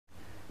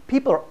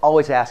People are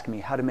always asking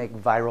me how to make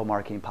viral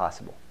marketing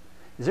possible.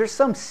 Is there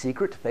some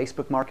secret to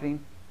Facebook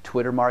marketing,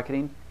 Twitter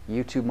marketing,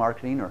 YouTube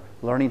marketing, or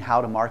learning how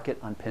to market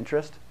on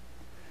Pinterest?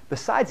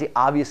 Besides the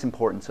obvious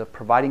importance of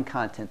providing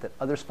content that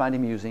others find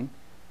amusing,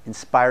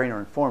 inspiring, or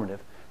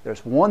informative,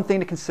 there's one thing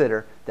to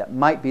consider that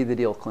might be the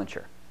deal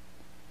clincher.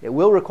 It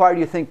will require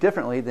you to think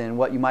differently than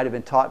what you might have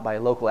been taught by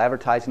a local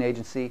advertising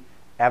agency,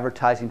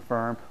 advertising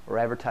firm, or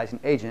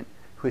advertising agent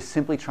who is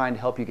simply trying to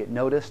help you get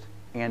noticed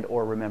and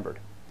or remembered.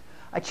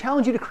 I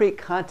challenge you to create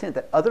content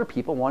that other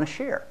people want to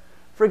share.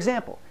 For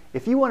example,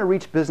 if you want to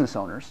reach business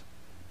owners,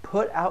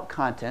 put out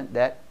content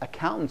that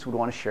accountants would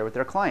want to share with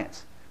their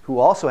clients, who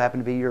also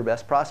happen to be your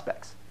best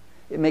prospects.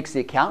 It makes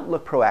the accountant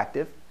look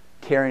proactive,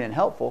 caring, and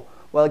helpful,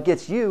 while it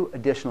gets you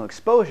additional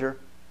exposure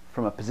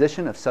from a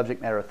position of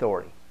subject matter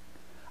authority.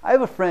 I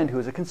have a friend who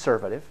is a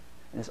conservative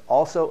and is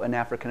also an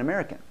African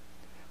American.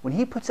 When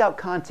he puts out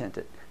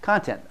content,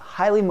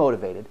 highly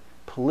motivated,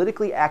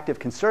 politically active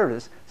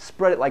conservatives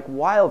spread it like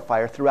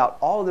wildfire throughout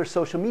all of their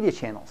social media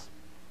channels.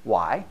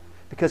 Why?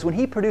 Because when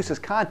he produces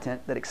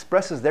content that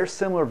expresses their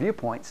similar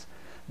viewpoints,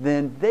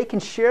 then they can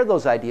share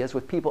those ideas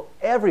with people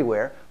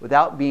everywhere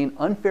without being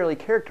unfairly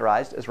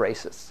characterized as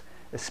racists,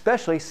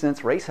 especially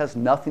since race has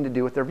nothing to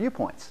do with their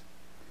viewpoints.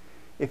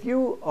 If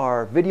you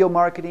are video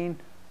marketing,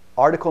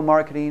 article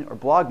marketing, or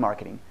blog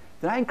marketing,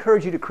 then I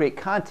encourage you to create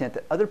content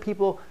that other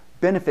people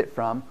benefit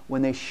from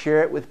when they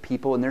share it with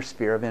people in their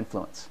sphere of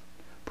influence.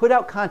 Put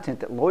out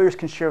content that lawyers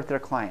can share with their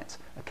clients,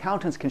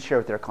 accountants can share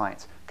with their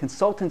clients,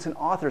 consultants and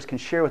authors can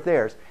share with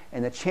theirs,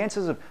 and the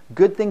chances of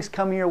good things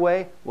coming your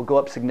way will go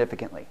up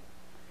significantly.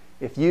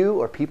 If you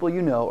or people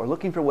you know are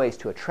looking for ways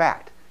to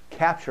attract,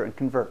 capture, and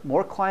convert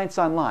more clients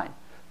online,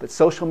 but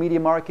social media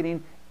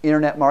marketing,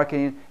 internet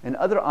marketing, and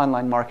other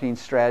online marketing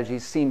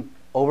strategies seem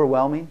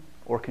overwhelming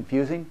or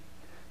confusing,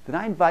 then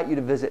I invite you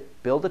to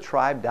visit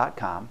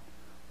buildatribe.com,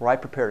 where I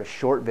prepared a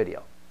short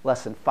video,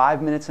 less than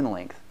 5 minutes in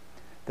length,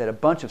 that a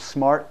bunch of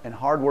smart and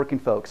hard-working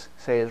folks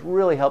say has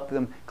really helped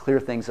them clear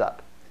things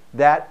up.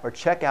 That, or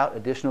check out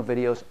additional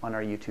videos on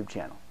our YouTube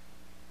channel.